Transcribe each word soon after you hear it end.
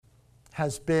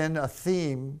has been a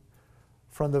theme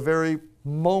from the very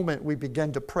moment we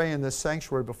began to pray in this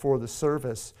sanctuary before the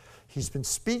service. He's been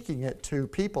speaking it to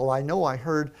people. I know I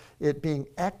heard it being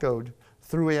echoed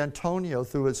through Antonio,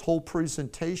 through his whole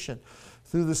presentation,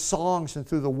 through the songs and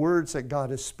through the words that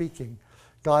God is speaking.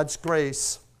 God's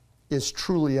grace is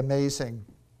truly amazing.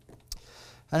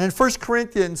 And in 1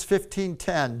 Corinthians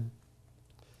 15:10,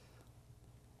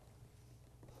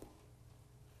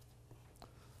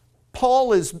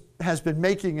 Paul has been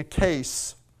making a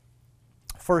case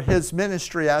for his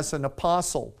ministry as an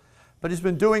apostle, but he's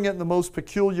been doing it in the most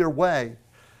peculiar way.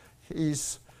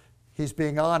 He's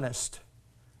being honest.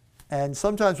 And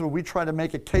sometimes when we try to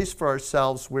make a case for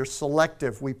ourselves, we're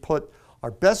selective. We put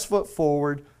our best foot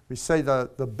forward. We say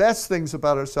the best things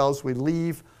about ourselves. We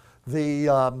leave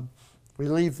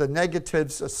the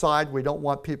negatives aside. We don't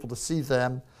want people to see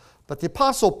them. But the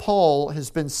Apostle Paul has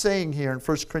been saying here in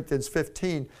 1 Corinthians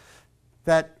 15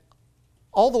 that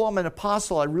although I'm an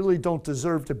apostle, I really don't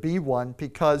deserve to be one,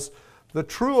 because the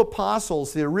true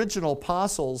apostles, the original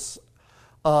apostles,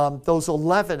 those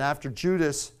 11 after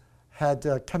Judas had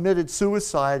committed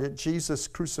suicide at Jesus'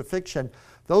 crucifixion,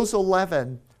 those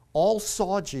 11 all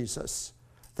saw Jesus.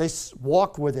 They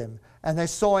walked with him, and they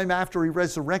saw him after he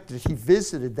resurrected. He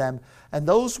visited them, and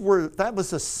that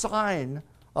was a sign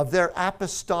of their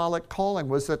apostolic calling,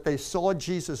 was that they saw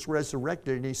Jesus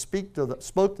resurrected, and he spoke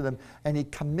to them, and he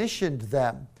commissioned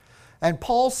them. And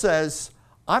Paul says,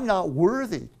 I'm not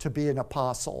worthy to be an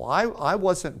apostle. I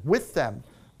wasn't with them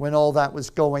when all that was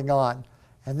going on.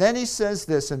 And then he says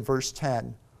this in verse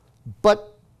 10,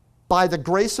 but by the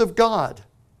grace of God,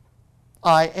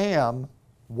 I am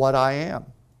what I am.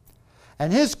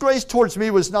 And his grace towards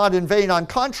me was not in vain. On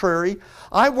contrary,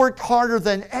 I worked harder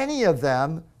than any of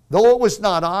them, though it was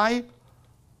not I,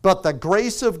 but the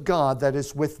grace of God that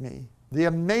is with me. The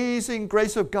amazing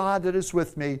grace of God that is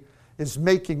with me is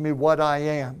making me what I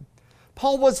am.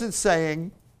 Paul wasn't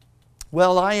saying,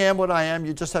 well, I am what I am.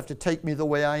 You just have to take me the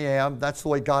way I am. That's the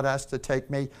way God has to take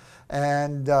me.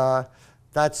 And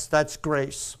that's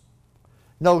grace.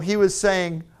 No, he was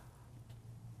saying,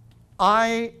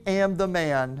 I am the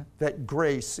man that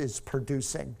grace is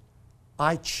producing.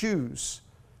 I choose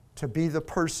to be the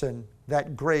person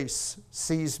that grace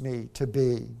sees me to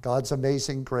be. God's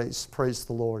amazing grace. Praise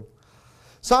the Lord.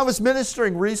 So I was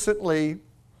ministering recently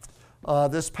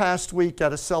this past week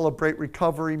at a Celebrate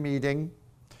Recovery meeting,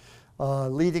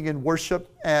 leading in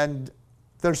worship, and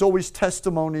there's always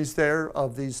testimonies there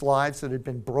of these lives that had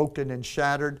been broken and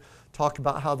shattered, talk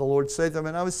about how the Lord saved them.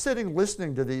 And I was sitting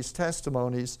listening to these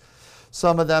testimonies,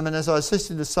 some of them, and as I was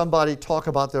listening to somebody talk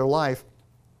about their life,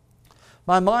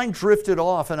 my mind drifted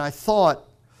off, and I thought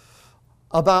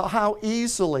about how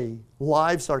easily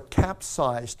lives are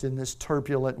capsized in this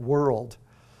turbulent world.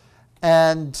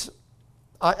 And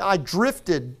I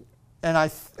drifted, and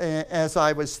as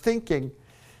I was thinking,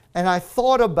 and I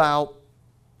thought about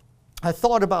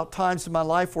times in my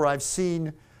life where I've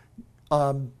seen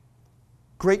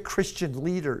great Christian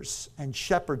leaders and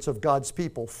shepherds of God's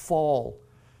people fall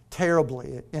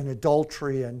terribly in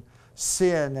adultery and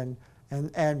sin,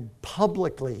 and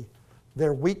publicly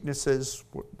their weaknesses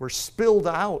were spilled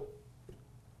out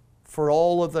for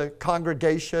all of the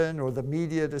congregation or the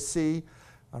media to see.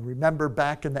 I remember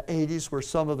back in the 80s where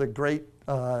some of the great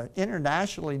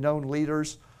internationally known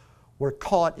leaders were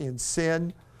caught in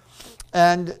sin.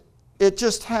 And it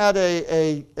just had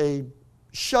a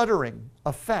shuddering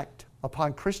effect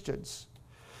upon Christians.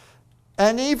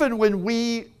 And even when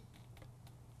we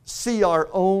see our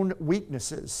own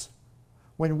weaknesses,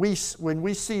 when we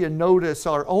see and notice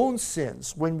our own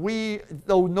sins,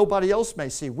 though nobody else may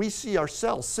see, we see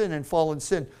ourselves sin and fall in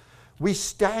sin, we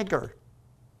stagger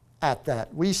at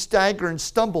that. We stagger and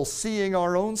stumble seeing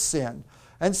our own sin.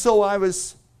 And so I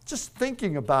was just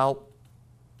thinking about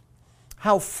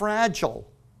how fragile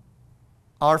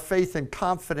our faith and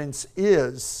confidence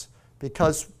is,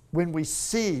 because when we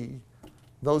see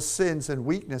those sins and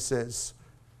weaknesses,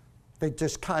 they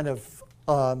just kind of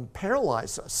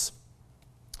paralyze us.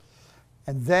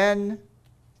 And then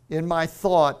in my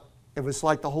thought, it was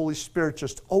like the Holy Spirit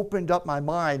just opened up my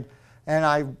mind,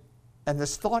 and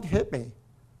this thought hit me.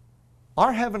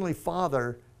 Our Heavenly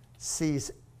Father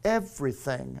sees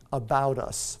everything about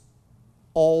us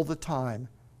all the time,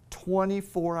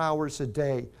 24 hours a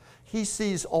day. He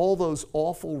sees all those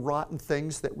awful, rotten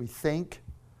things that we think,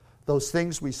 those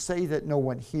things we say that no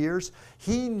one hears.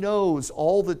 He knows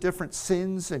all the different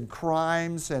sins and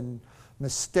crimes and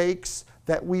mistakes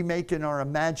that we make in our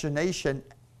imagination,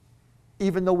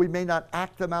 even though we may not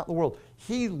act them out in the world.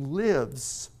 He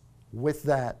lives with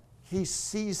that. He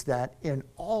sees that in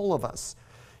all of us.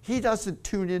 He doesn't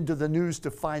tune into the news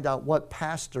to find out what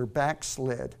pastor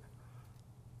backslid.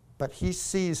 But he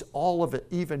sees all of it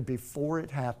even before it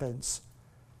happens.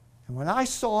 And when I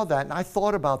saw that and I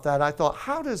thought about that, I thought,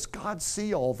 how does God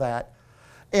see all that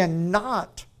and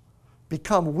not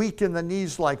become weak in the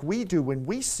knees like we do when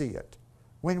we see it?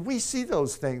 When we see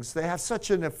those things, they have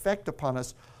such an effect upon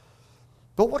us.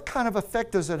 But what kind of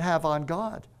effect does it have on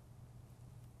God?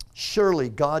 Surely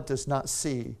God does not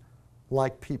see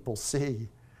like people see.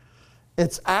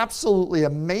 It's absolutely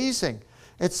amazing.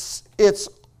 It's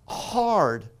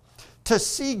hard to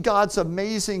see God's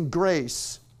amazing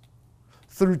grace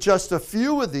through just a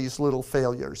few of these little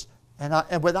failures.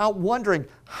 And without wondering,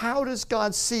 how does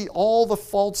God see all the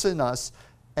faults in us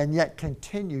and yet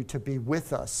continue to be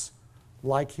with us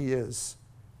like He is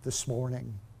this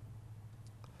morning?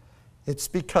 It's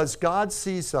because God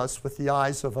sees us with the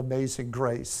eyes of amazing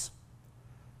grace.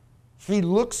 He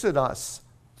looks at us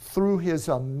through His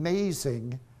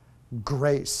amazing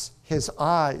grace, His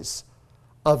eyes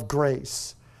of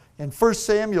grace. In 1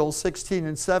 Samuel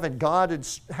 16:7, God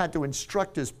had to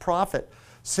instruct His prophet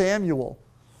Samuel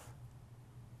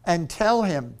and tell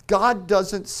him, God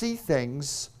doesn't see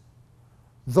things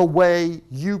the way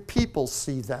you people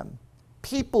see them.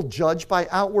 People judge by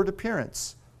outward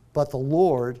appearance, but the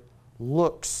Lord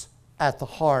looks at the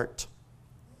heart.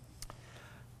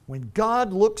 When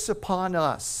God looks upon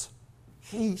us,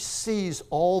 He sees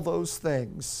all those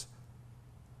things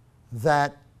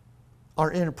that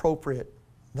are inappropriate,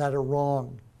 that are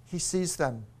wrong. He sees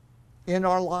them in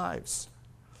our lives.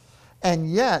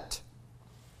 And yet,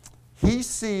 He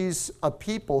sees a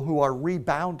people who are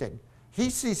rebounding. He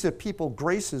sees a people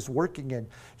grace is working in.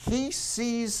 He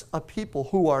sees a people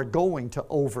who are going to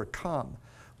overcome.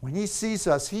 When He sees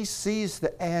us, He sees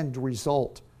the end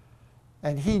result.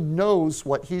 And He knows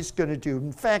what He's going to do.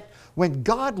 In fact, when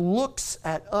God looks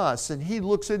at us and He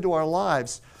looks into our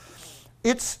lives,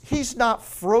 He's not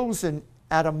frozen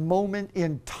at a moment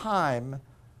in time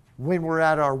when we're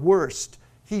at our worst.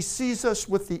 He sees us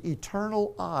with the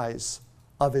eternal eyes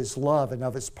of His love and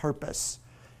of His purpose.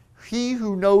 He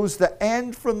who knows the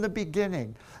end from the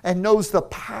beginning and knows the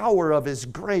power of His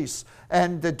grace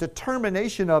and the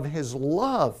determination of His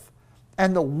love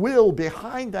and the will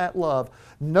behind that love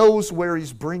knows where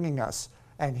He's bringing us.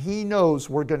 And He knows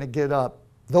we're going to get up.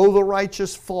 Though the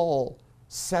righteous fall,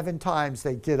 7 times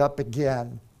they get up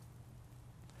again.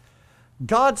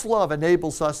 God's love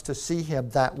enables us to see Him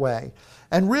that way.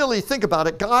 And really, think about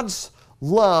it, God's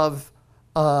love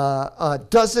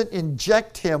doesn't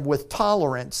inject Him with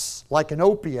tolerance like an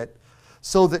opiate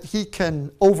so that He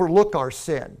can overlook our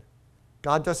sin.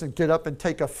 God doesn't get up and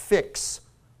take a fix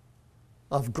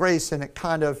of grace and it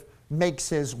kind of makes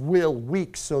His will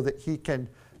weak so that He can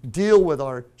deal with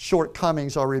our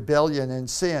shortcomings, our rebellion and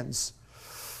sins.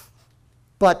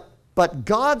 But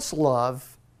God's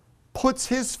love puts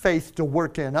His faith to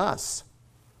work in us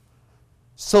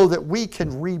so that we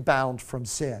can rebound from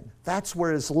sin. That's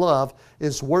where His love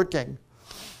is working.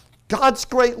 God's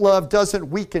great love doesn't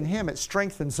weaken Him, it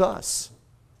strengthens us.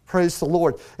 Praise the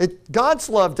Lord. God's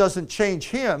love doesn't change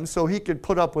Him so He can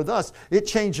put up with us. It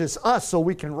changes us so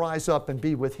we can rise up and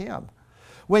be with Him.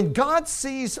 When God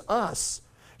sees us,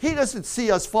 He doesn't see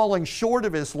us falling short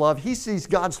of His love. He sees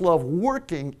God's love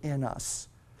working in us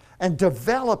and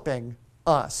developing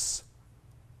us.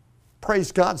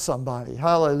 Praise God, somebody.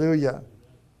 Hallelujah.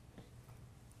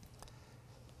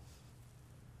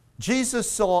 Jesus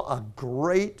saw a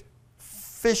great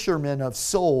fisherman of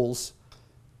souls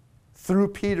through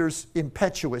Peter's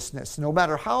impetuousness. No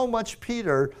matter how much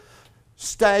Peter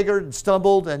staggered and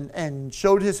stumbled and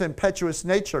showed his impetuous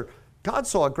nature, God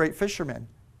saw a great fisherman.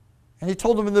 And He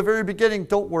told him in the very beginning,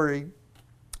 don't worry,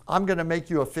 I'm going to make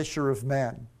you a fisher of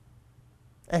men.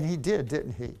 And He did,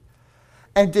 didn't He?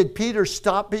 And did Peter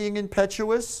stop being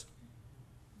impetuous?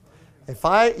 If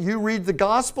you read the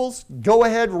Gospels, go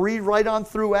ahead, read right on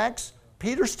through Acts,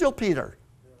 Peter's still Peter.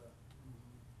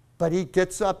 But he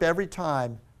gets up every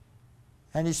time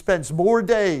and he spends more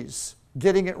days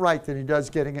getting it right than he does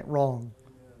getting it wrong.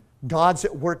 God's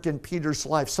at work in Peter's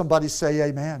life. Somebody say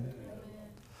amen.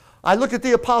 I look at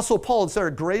the Apostle Paul. Is there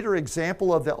a greater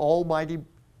example of the almighty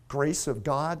grace of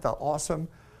God, the awesome,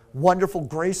 wonderful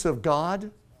grace of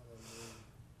God?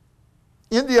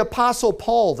 In the Apostle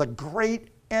Paul, the great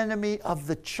enemy of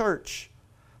the church,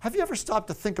 have you ever stopped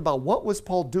to think about what was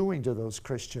Paul doing to those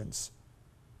Christians?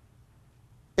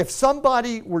 If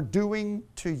somebody were doing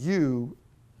to you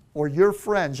or your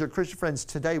friends, your Christian friends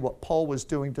today, what Paul was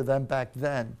doing to them back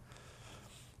then,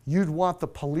 you'd want the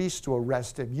police to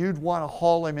arrest him. You'd want to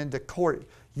haul him into court.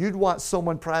 You'd want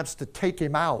someone perhaps to take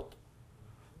him out.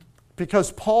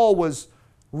 Because Paul was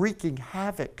wreaking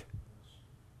havoc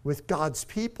with God's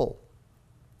people.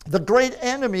 The great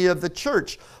enemy of the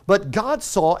church, but God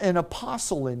saw an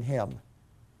apostle in him.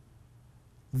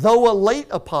 Though a late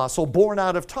apostle, born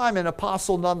out of time, an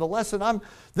apostle nonetheless. And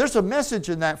there's a message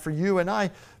in that for you and I,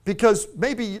 because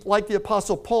maybe like the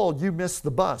Apostle Paul, you missed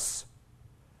the bus.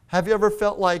 Have you ever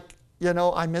felt like,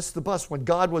 I missed the bus? When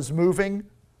God was moving,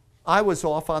 I was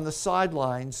off on the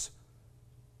sidelines,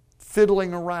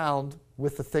 fiddling around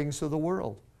with the things of the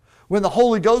world. When the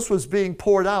Holy Ghost was being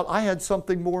poured out, I had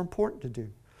something more important to do.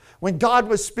 When God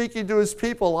was speaking to his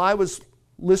people, I was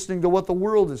listening to what the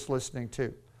world is listening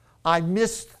to. I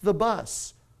missed the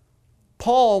bus.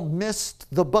 Paul missed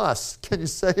the bus. Can you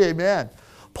say amen?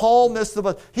 Paul missed the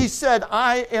bus. He said,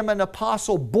 I am an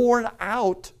apostle born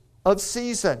out of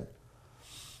season.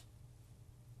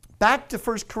 Back to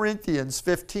 1 Corinthians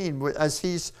 15, as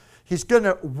he's going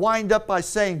to wind up by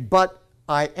saying, but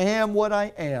I am what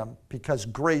I am because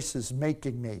grace is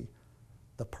making me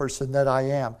the person that I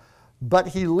am. But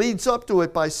he leads up to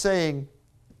it by saying,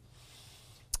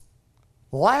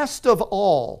 last of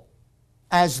all,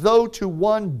 as though to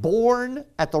one born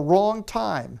at the wrong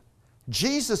time,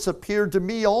 Jesus appeared to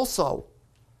me also.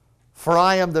 For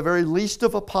I am the very least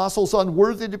of apostles,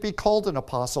 unworthy to be called an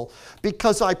apostle,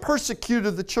 because I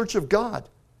persecuted the church of God.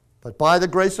 But by the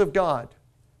grace of God,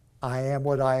 I am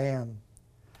what I am.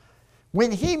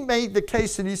 When he made the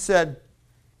case and he said,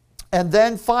 and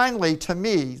then finally to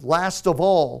me, last of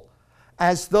all,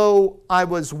 as though I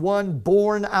was one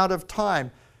born out of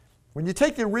time. When you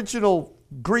take the original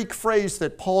Greek phrase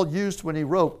that Paul used when he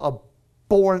wrote, a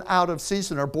born out of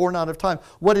season or born out of time,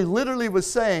 what he literally was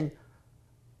saying,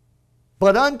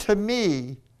 but unto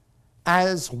me,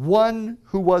 as one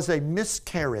who was a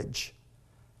miscarriage,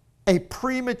 a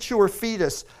premature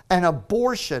fetus, an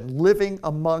abortion living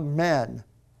among men,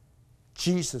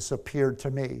 Jesus appeared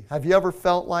to me. Have you ever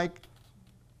felt like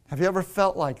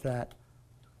that?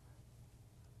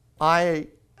 I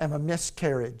am a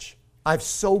miscarriage. I've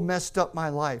so messed up my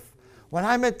life. When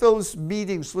I'm at those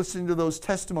meetings listening to those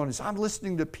testimonies, I'm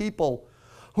listening to people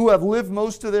who have lived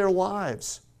most of their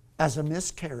lives as a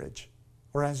miscarriage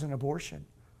or as an abortion,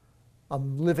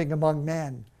 living among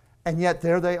men. And yet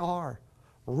there they are,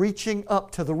 reaching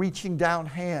up to the reaching down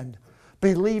hand,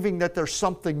 believing that there's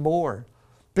something more,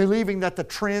 believing that the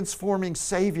transforming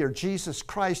Savior, Jesus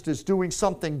Christ, is doing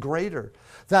something greater.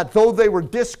 That though they were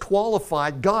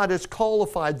disqualified, God has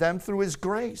qualified them through his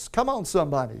grace. Come on,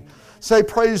 somebody. Say,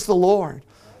 praise the Lord.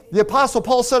 The Apostle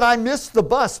Paul said, I missed the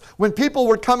bus. When people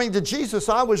were coming to Jesus,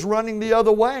 I was running the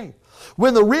other way.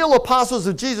 When the real apostles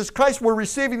of Jesus Christ were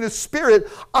receiving the Spirit,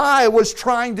 I was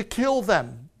trying to kill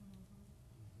them.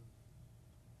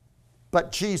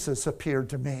 But Jesus appeared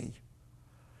to me.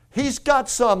 He's got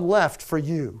some left for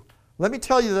you. Let me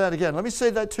tell you that again. Let me say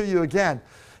that to you again.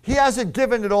 He hasn't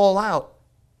given it all out.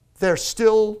 There's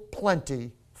still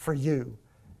plenty for you.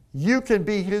 You can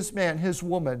be his man, his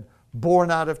woman, born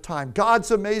out of time.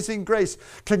 God's amazing grace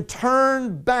can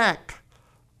turn back,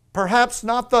 perhaps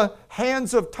not the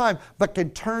hands of time, but can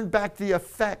turn back the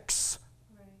effects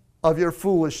of your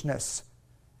foolishness.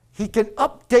 He can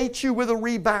update you with a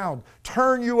rebound,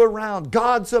 turn you around.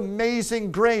 God's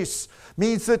amazing grace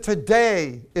means that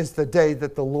today is the day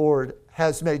that the Lord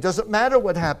has made. Doesn't matter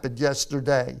what happened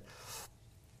yesterday.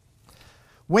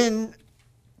 When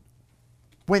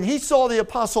he saw the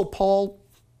Apostle Paul,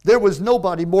 there was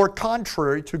nobody more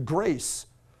contrary to grace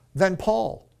than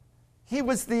Paul. He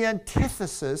was the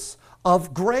antithesis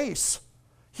of grace.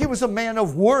 He was a man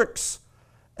of works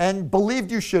and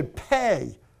believed you should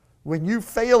pay when you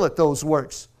fail at those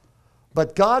works.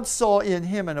 But God saw in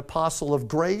him an apostle of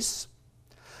grace,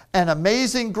 and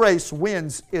amazing grace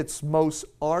wins its most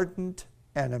ardent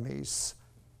enemies.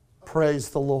 Praise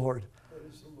the Lord.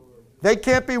 They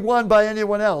can't be won by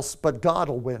anyone else, but God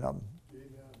will win them.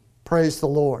 Amen. Praise the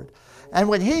Lord. And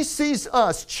when he sees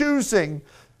us choosing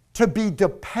to be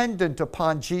dependent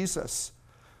upon Jesus,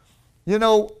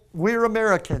 we're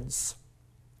Americans.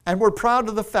 And we're proud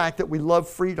of the fact that we love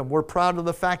freedom. We're proud of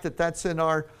the fact that that's in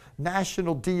our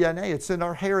national DNA. It's in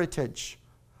our heritage.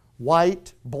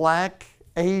 White, black,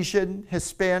 Asian,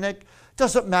 Hispanic.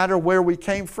 Doesn't matter where we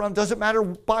came from. Doesn't matter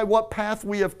by what path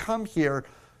we have come here.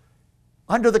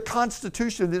 Under the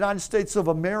Constitution of the United States of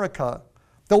America,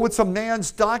 though it's a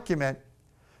man's document,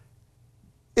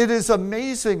 it is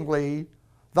amazingly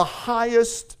the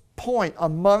highest point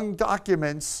among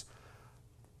documents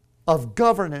of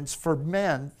governance for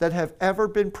men that have ever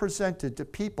been presented to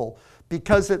people,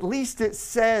 because at least it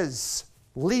says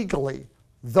legally,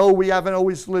 though we haven't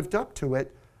always lived up to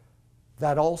it,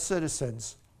 that all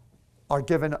citizens are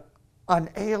given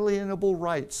unalienable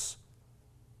rights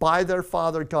by their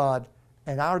Father God,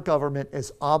 and our government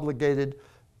is obligated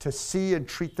to see and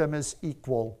treat them as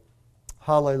equal.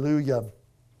 Hallelujah.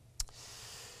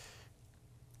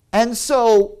 And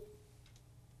so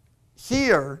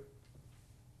here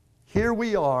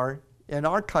we are in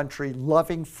our country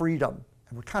loving freedom.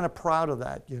 And we're kind of proud of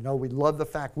that. You know, we love the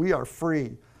fact we are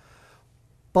free.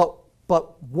 But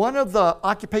one of the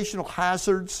occupational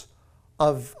hazards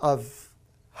of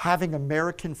having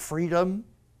American freedom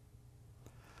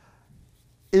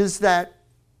is that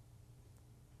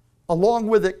along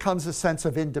with it comes a sense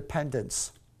of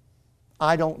independence.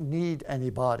 I don't need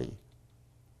anybody.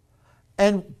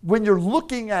 And when you're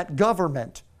looking at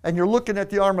government and you're looking at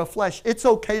the arm of flesh, it's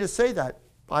okay to say that.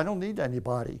 I don't need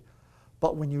anybody.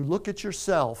 But when you look at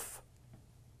yourself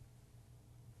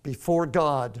before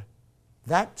God,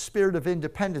 that spirit of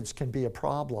independence can be a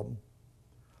problem.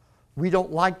 We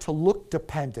don't like to look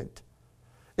dependent.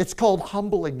 It's called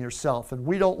humbling yourself, and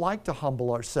we don't like to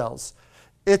humble ourselves.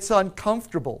 It's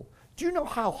uncomfortable. Do you know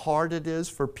how hard it is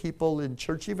for people in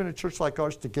church, even a church like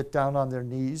ours, to get down on their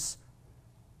knees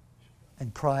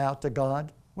and cry out to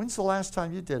God? When's the last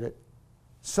time you did it?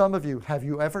 Some of you, have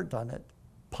you ever done it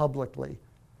publicly?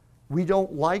 We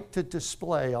don't like to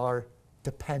display our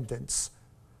dependence,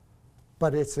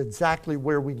 but it's exactly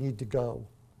where we need to go.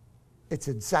 It's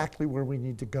exactly where we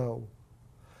need to go.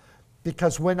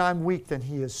 Because when I'm weak, then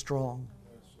He is strong.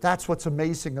 That's what's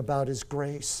amazing about His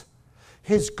grace.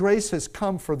 His grace has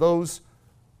come for those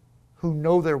who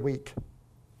know they're weak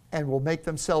and will make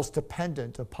themselves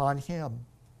dependent upon Him.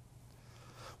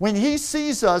 When He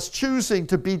sees us choosing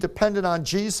to be dependent on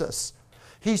Jesus,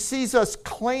 He sees us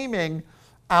claiming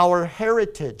our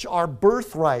heritage, our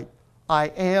birthright. I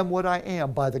am what I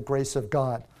am by the grace of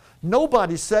God.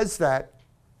 Nobody says that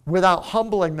without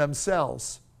humbling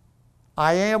themselves.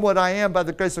 I am what I am by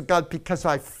the grace of God because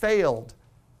I failed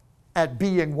at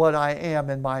being what I am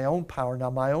in my own power,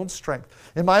 not my own strength.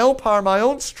 In my own power, my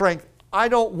own strength, I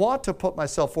don't want to put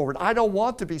myself forward. I don't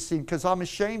want to be seen because I'm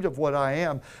ashamed of what I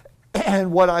am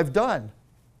and what I've done.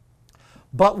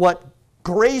 But what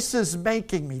grace is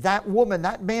making me, that woman,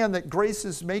 that man that grace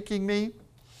is making me,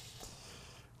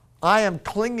 I am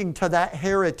clinging to that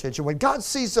heritage. And when God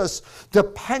sees us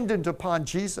dependent upon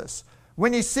Jesus,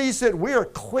 when He sees it, we are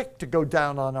quick to go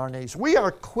down on our knees. We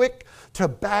are quick to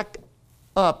back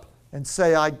up and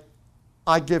say,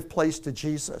 I give place to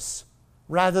Jesus,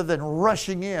 rather than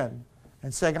rushing in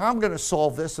and saying, I'm going to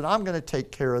solve this and I'm going to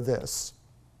take care of this.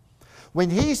 When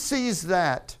He sees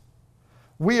that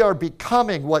we are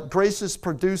becoming what grace is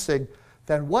producing,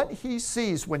 then what He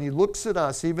sees when He looks at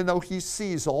us, even though He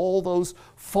sees all those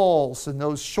falls and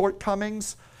those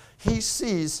shortcomings, He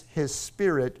sees His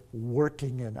Spirit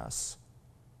working in us.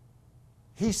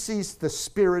 He sees the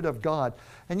Spirit of God.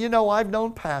 And you know, I've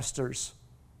known pastors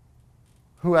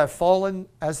who have fallen,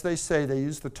 as they say, they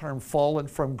use the term fallen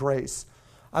from grace.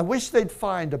 I wish they'd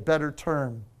find a better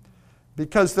term,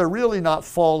 because they're really not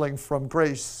falling from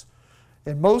grace.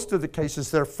 In most of the cases,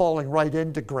 they're falling right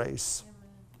into grace.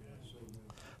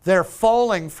 They're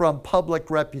falling from public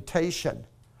reputation.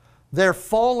 They're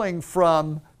falling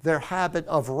from their habit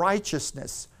of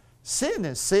righteousness. Sin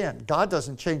is sin. God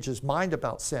doesn't change His mind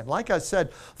about sin. Like I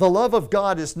said, the love of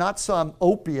God is not some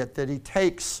opiate that He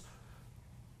takes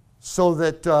so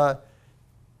that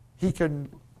He can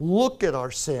look at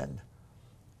our sin.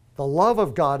 The love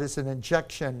of God is an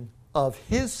injection of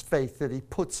His faith that He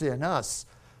puts in us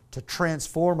to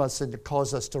transform us and to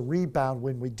cause us to rebound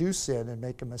when we do sin and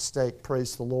make a mistake.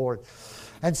 Praise the Lord.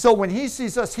 And so when He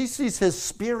sees us, He sees His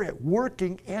Spirit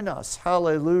working in us.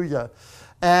 Hallelujah.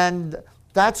 And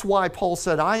that's why Paul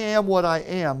said, I am what I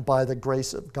am by the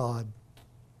grace of God.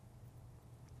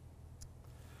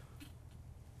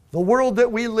 The world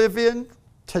that we live in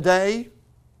today,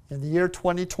 in the year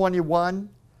 2021,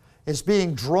 is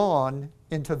being drawn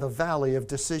into the valley of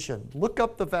decision. Look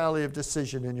up the valley of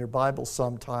decision in your Bible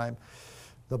sometime.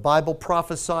 The Bible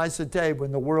prophesies a day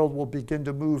when the world will begin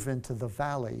to move into the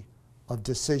valley of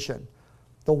decision.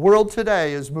 The world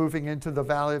today is moving into the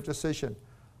valley of decision.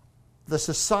 The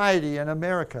society in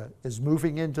America is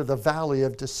moving into the valley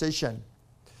of decision.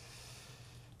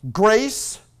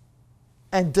 Grace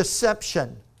and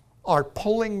deception are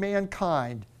pulling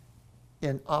mankind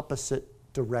in opposite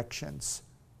directions.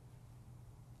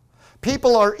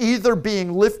 People are either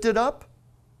being lifted up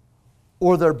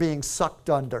or they're being sucked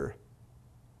under.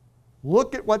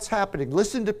 Look at what's happening.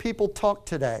 Listen to people talk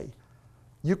today.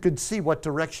 You can see what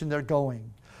direction they're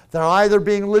going. They're either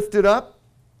being lifted up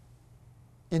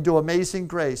into amazing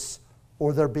grace,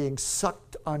 or they're being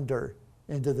sucked under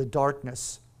into the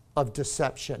darkness of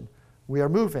deception. We are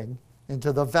moving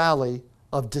into the valley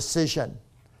of decision.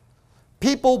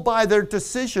 People, by their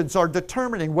decisions, are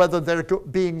determining whether they're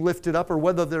being lifted up or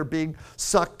whether they're being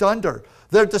sucked under.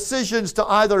 Their decisions to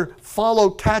either follow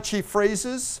catchy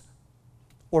phrases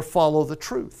or follow the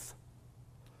truth.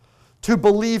 To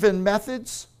believe in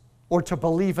methods or to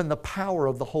believe in the power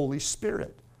of the Holy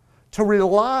Spirit. To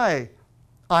rely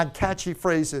on catchy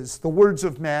phrases, the words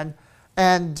of man,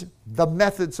 and the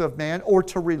methods of man, or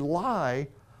to rely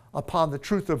upon the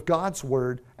truth of God's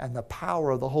Word and the power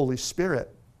of the Holy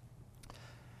Spirit.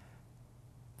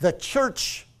 The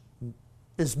church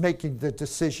is making the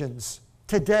decisions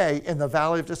today in the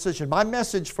Valley of Decision. My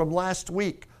message from last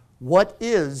week, what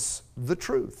is the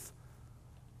truth?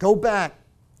 Go back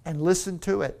and listen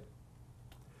to it.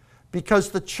 Because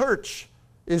the church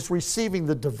is receiving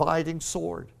the dividing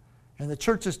sword. And the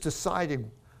church is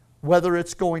deciding whether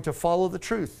it's going to follow the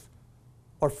truth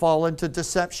or fall into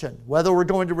deception. Whether we're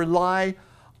going to rely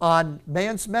on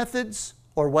man's methods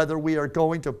or whether we are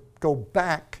going to go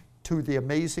back to the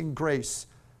amazing grace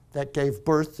that gave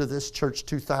birth to this church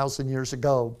 2,000 years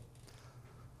ago.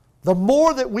 The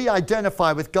more that we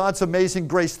identify with God's amazing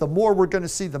grace, the more we're going to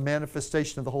see the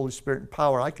manifestation of the Holy Spirit and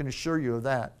power. I can assure you of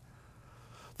that.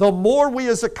 The more we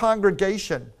as a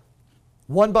congregation,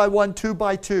 one by one, two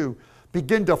by two,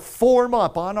 begin to form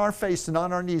up on our face and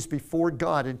on our knees before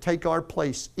God and take our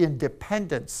place in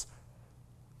dependence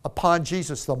upon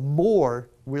Jesus, the more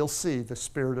we'll see the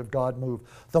Spirit of God move.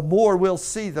 The more we'll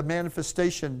see the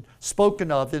manifestation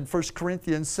spoken of in 1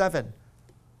 Corinthians 7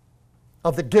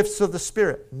 of the gifts of the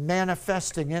Spirit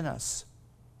manifesting in us.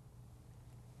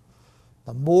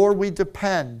 The more we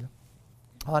depend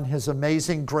on His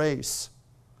amazing grace.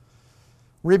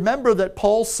 Remember that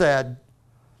Paul said,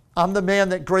 I'm the man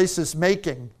that grace is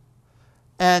making,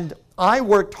 and I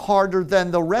worked harder than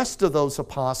the rest of those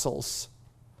apostles,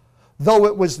 though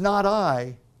it was not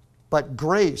I, but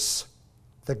grace,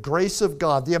 the grace of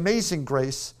God, the amazing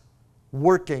grace,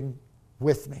 working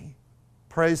with me.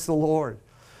 Praise the Lord.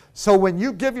 So when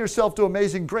you give yourself to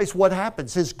amazing grace, what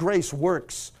happens? His grace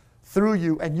works through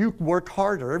you, and you work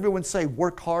harder. Everyone say,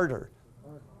 work harder.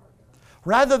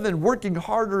 Rather than working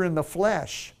harder in the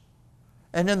flesh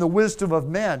and in the wisdom of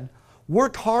men,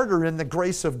 work harder in the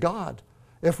grace of God.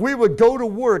 If we would go to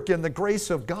work in the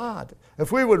grace of God,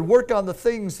 if we would work on the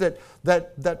things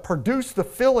that produce the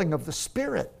filling of the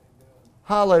Spirit,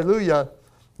 hallelujah,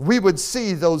 we would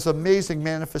see those amazing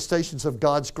manifestations of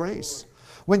God's grace.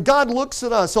 When God looks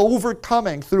at us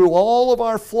overcoming through all of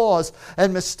our flaws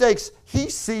and mistakes, He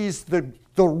sees the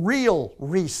real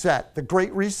reset, the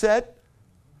great reset.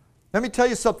 Let me tell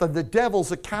you something, the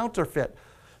devil's a counterfeit.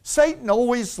 Satan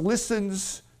always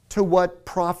listens to what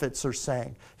prophets are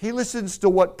saying. He listens to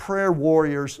what prayer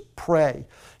warriors pray.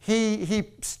 He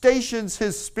stations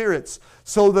his spirits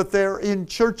so that they're in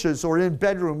churches or in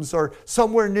bedrooms or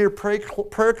somewhere near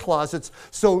prayer closets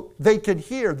so they can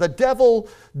hear. The devil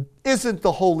isn't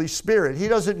the Holy Spirit. He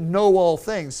doesn't know all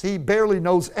things. He barely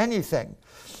knows anything.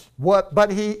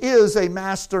 But he is a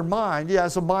mastermind. He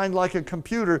has a mind like a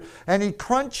computer, and he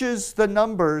crunches the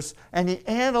numbers and he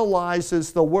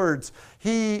analyzes the words.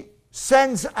 He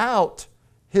sends out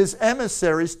his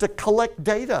emissaries to collect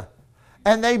data,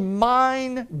 and they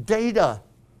mine data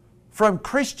from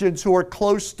Christians who are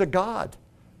close to God.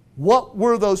 What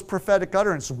were those prophetic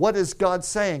utterances? What is God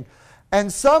saying?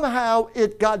 And somehow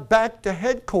it got back to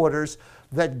headquarters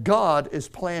that God is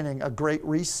planning a great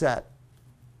reset.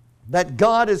 That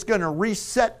God is going to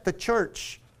reset the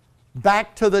church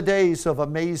back to the days of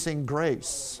amazing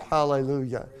grace.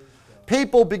 Hallelujah.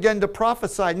 People begin to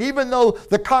prophesy, and even though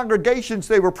the congregations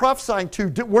they were prophesying to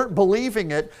weren't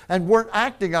believing it and weren't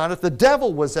acting on it, the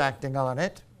devil was acting on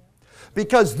it.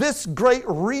 Because this great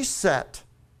reset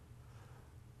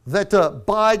that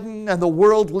Biden and the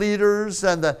world leaders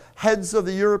and the heads of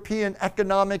the European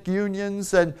economic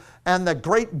unions and the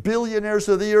great billionaires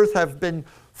of the earth have been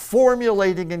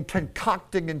formulating and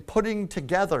concocting and putting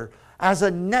together as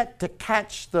a net to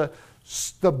catch the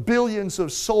billions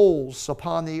of souls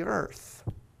upon the earth.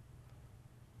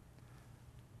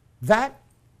 That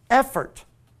effort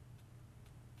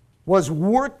was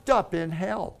worked up in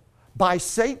hell by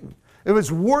Satan. It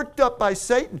was worked up by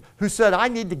Satan, who said, I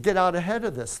need to get out ahead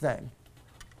of this thing.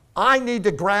 I need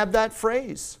to grab that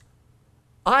phrase.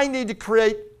 I need to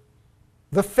create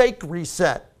the fake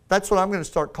reset. That's what I'm going to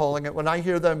start calling it. When I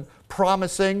hear them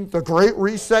promising the great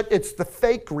reset, it's the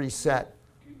fake reset.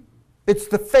 It's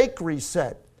the fake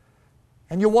reset.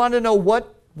 And you want to know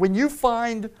what? When you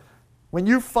find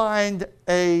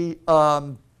a,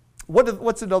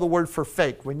 what's another word for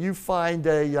fake? When you find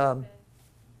a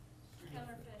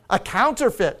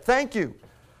counterfeit, thank you.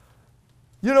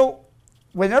 You know,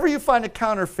 whenever you find a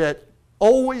counterfeit,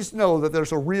 always know that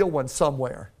there's a real one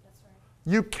somewhere.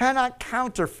 You cannot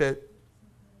counterfeit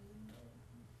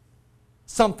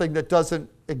something that doesn't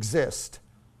exist.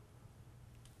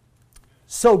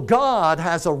 So God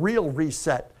has a real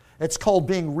reset. It's called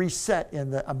being reset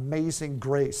in the amazing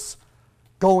grace.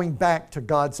 Going back to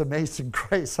God's amazing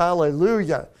grace.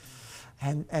 Hallelujah.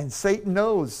 And Satan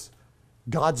knows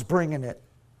God's bringing it.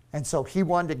 And so he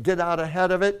wanted to get out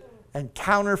ahead of it and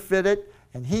counterfeit it.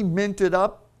 And he minted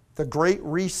up the great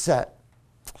reset.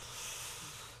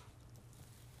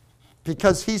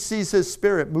 Because he sees his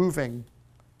spirit moving,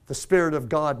 the Spirit of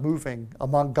God moving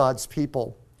among God's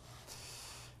people.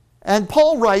 And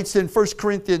Paul writes in 1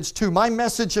 Corinthians 2, my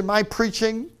message and my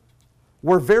preaching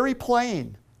were very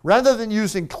plain. Rather than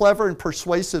using clever and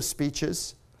persuasive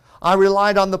speeches, I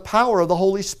relied on the power of the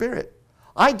Holy Spirit.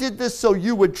 I did this so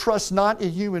you would trust not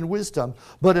in human wisdom,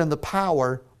 but in the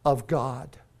power of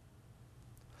God.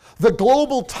 The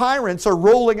global tyrants are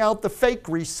rolling out the fake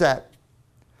reset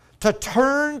to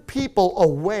turn people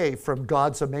away from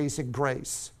God's amazing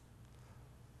grace.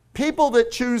 People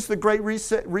that choose the great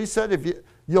reset,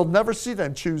 you'll never see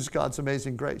them choose God's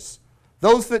amazing grace.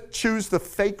 Those that choose the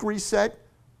fake reset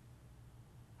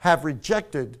have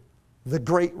rejected the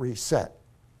great reset.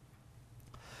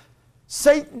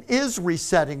 Satan is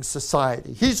resetting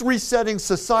society. He's resetting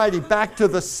society back to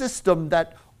the system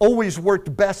that always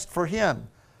worked best for him.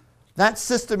 That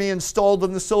system he installed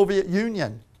in the Soviet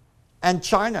Union and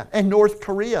China and North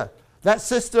Korea. That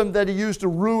system that he used to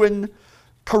ruin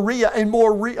Korea and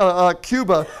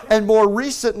Cuba and more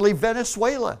recently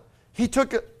Venezuela. He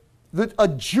took a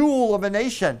jewel of a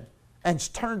nation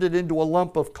and turned it into a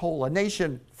lump of coal. A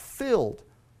nation filled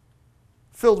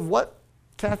what,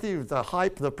 Kathy,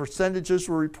 the percentages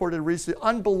were reported recently,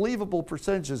 unbelievable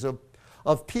percentages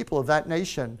of people of that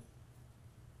nation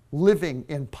living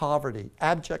in poverty,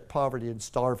 abject poverty and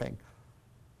starving.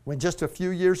 When just a few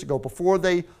years ago, before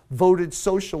they voted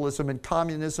socialism and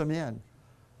communism in.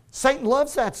 Satan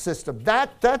loves that system.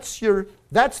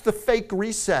 That's the fake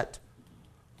reset.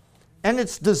 And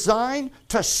it's designed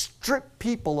to strip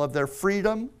people of their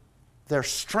freedom, their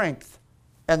strength,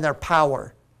 and their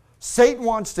power. Satan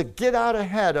wants to get out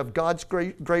ahead of God's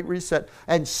great reset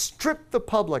and strip the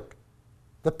public,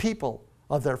 the people,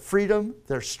 of their freedom,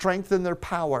 their strength, and their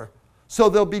power. So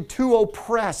they'll be too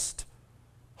oppressed,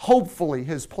 hopefully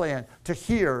his plan, to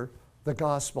hear the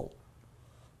gospel.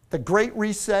 The great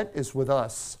reset is with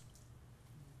us.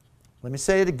 Let me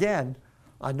say it again.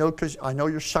 I know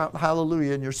you're shouting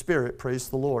hallelujah in your spirit. Praise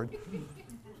the Lord.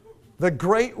 The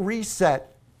great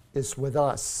reset is with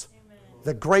us. Amen.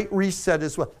 The great reset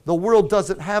is with... The world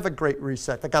doesn't have a great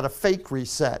reset. They got a fake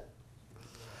reset.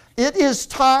 It is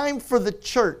time for the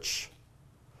church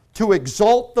to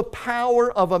exalt the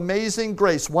power of amazing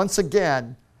grace once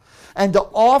again and to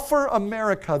offer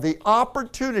America the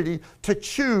opportunity to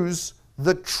choose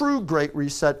the true great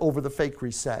reset over the fake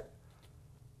reset.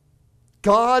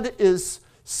 God is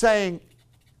saying,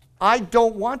 I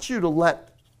don't want you to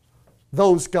let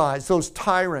those guys, those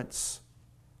tyrants,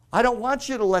 I don't want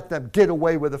you to let them get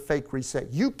away with a fake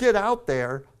reset. You get out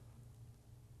there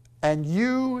and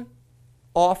you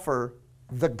offer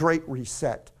the great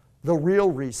reset, the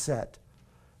real reset.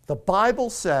 The Bible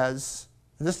says,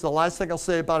 and this is the last thing I'll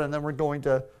say about it, and then we're going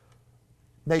to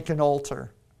make an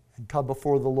altar and come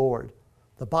before the Lord.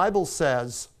 The Bible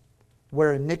says,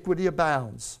 where iniquity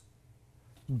abounds,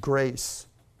 grace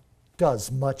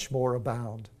does much more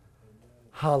abound.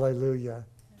 Hallelujah.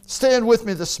 Stand with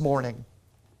me this morning.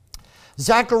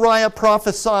 Zechariah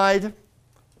prophesied,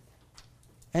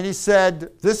 and he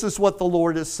said, this is what the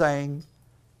Lord is saying.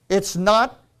 It's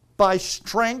not by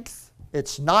strength,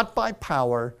 it's not by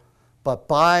power, but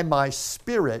by my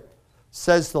Spirit,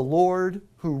 says the Lord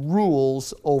who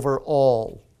rules over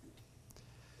all.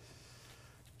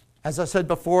 As I said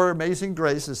before, amazing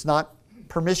grace is not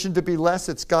permission to be less,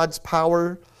 it's God's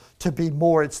power to be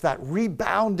more. It's that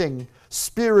rebounding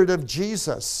Spirit of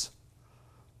Jesus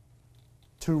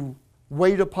to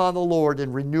wait upon the Lord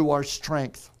and renew our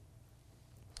strength.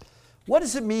 What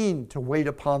does it mean to wait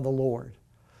upon the Lord?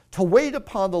 To wait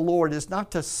upon the Lord is not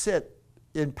to sit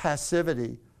in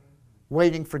passivity,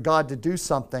 waiting for God to do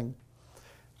something.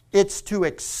 It's to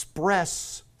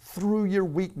express through your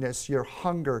weakness, your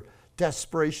hunger,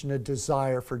 desperation, and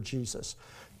desire for Jesus.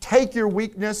 Take your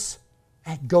weakness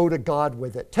and go to God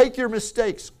with it. Take your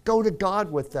mistakes, go to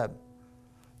God with them.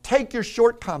 Take your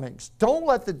shortcomings. Don't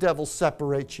let the devil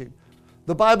separate you.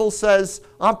 The Bible says,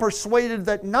 I'm persuaded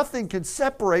that nothing can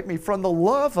separate me from the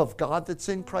love of God that's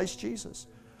in Christ Jesus.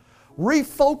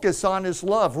 Refocus on His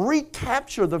love.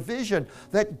 Recapture the vision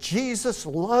that Jesus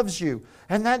loves you.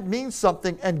 And that means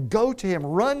something. And go to Him.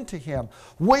 Run to Him.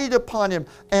 Wait upon Him.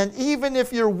 And even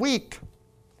if you're weak,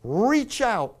 reach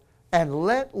out and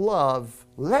let love,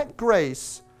 let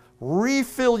grace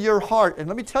refill your heart. And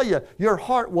let me tell you, your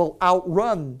heart will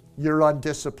outrun your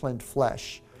undisciplined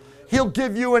flesh. He'll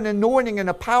give you an anointing and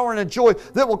a power and a joy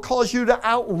that will cause you to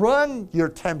outrun your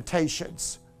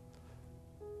temptations.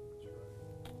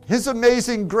 His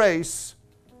amazing grace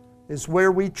is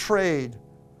where we trade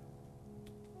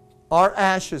our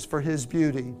ashes for His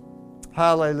beauty.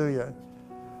 Hallelujah.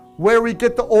 Where we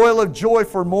get the oil of joy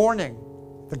for mourning,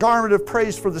 the garment of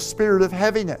praise for the spirit of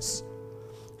heaviness.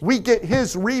 We get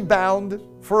His rebound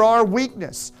for our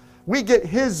weakness. We get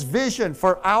His vision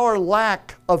for our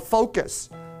lack of focus.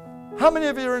 How many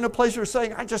of you are in a place where you're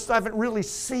saying, I haven't really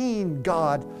seen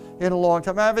God in a long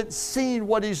time. I haven't seen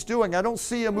what He's doing. I don't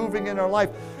see Him moving in our life.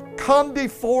 Come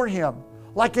before Him.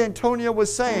 Like Antonia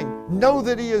was saying, know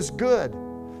that He is good.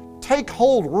 Take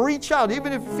hold. Reach out.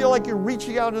 Even if you feel like you're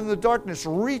reaching out in the darkness,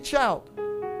 reach out.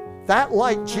 That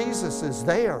light, Jesus, is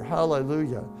there.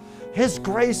 Hallelujah. His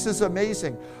grace is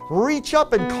amazing. Reach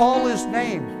up and call His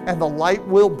name, and the light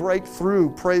will break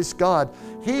through. Praise God.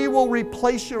 He will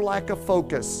replace your lack of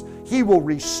focus. He will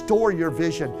restore your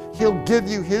vision. He'll give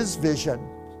you His vision.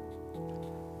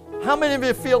 How many of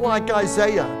you feel like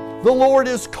Isaiah? The Lord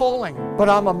is calling, but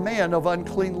I'm a man of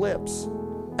unclean lips,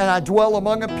 and I dwell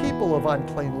among a people of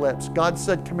unclean lips. God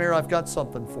said, come here, I've got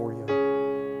something for you.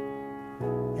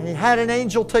 And He had an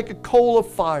angel take a coal of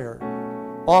fire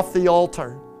off the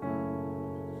altar.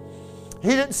 He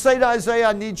didn't say to Isaiah,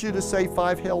 I need you to say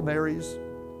 5 Hail Marys.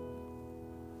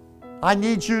 I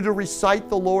need you to recite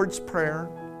the Lord's Prayer.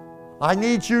 I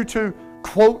need you to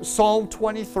quote Psalm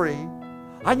 23.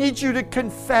 I need you to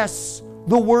confess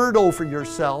the word over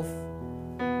yourself.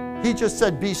 He just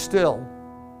said, be still.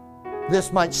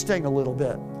 This might sting a little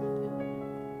bit.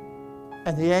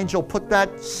 And the angel put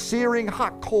that searing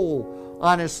hot coal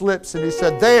on his lips, and he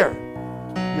said, there,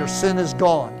 your sin is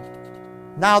gone.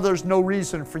 Now there's no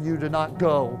reason for you to not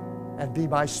go and be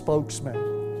my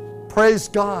spokesman. Praise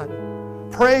God.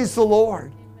 Praise the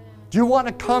Lord. Do you want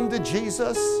to come to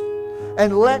Jesus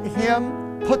and let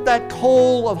Him put that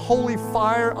coal of holy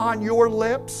fire on your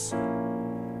lips?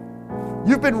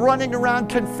 You've been running around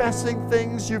confessing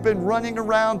things. You've been running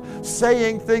around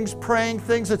saying things, praying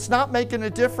things. It's not making a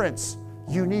difference.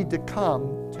 You need to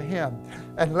come to Him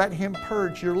and let Him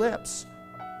purge your lips,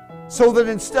 so that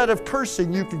instead of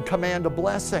cursing, you can command a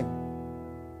blessing.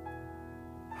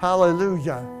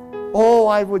 Hallelujah. Oh,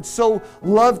 I would so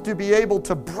love to be able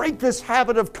to break this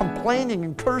habit of complaining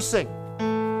and cursing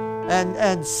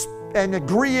and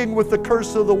agreeing with the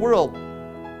curse of the world.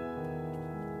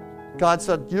 God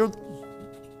said,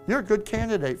 you're a good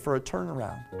candidate for a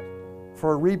turnaround,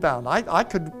 for a rebound. I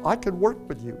could work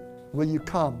with you. Will you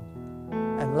come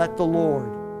and let the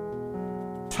Lord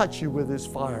touch you with His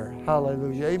fire?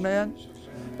 Hallelujah. Amen.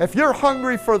 If you're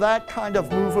hungry for that kind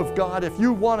of move of God, if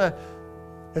you want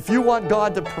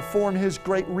God to perform His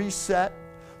great reset,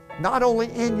 not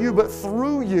only in you but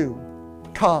through you,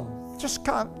 come. Just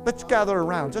come. Let's gather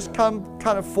around. Just come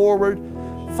kind of forward.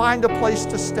 Find a place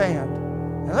to stand.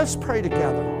 And let's pray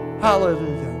together.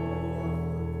 Hallelujah.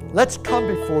 Let's come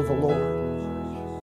before the Lord.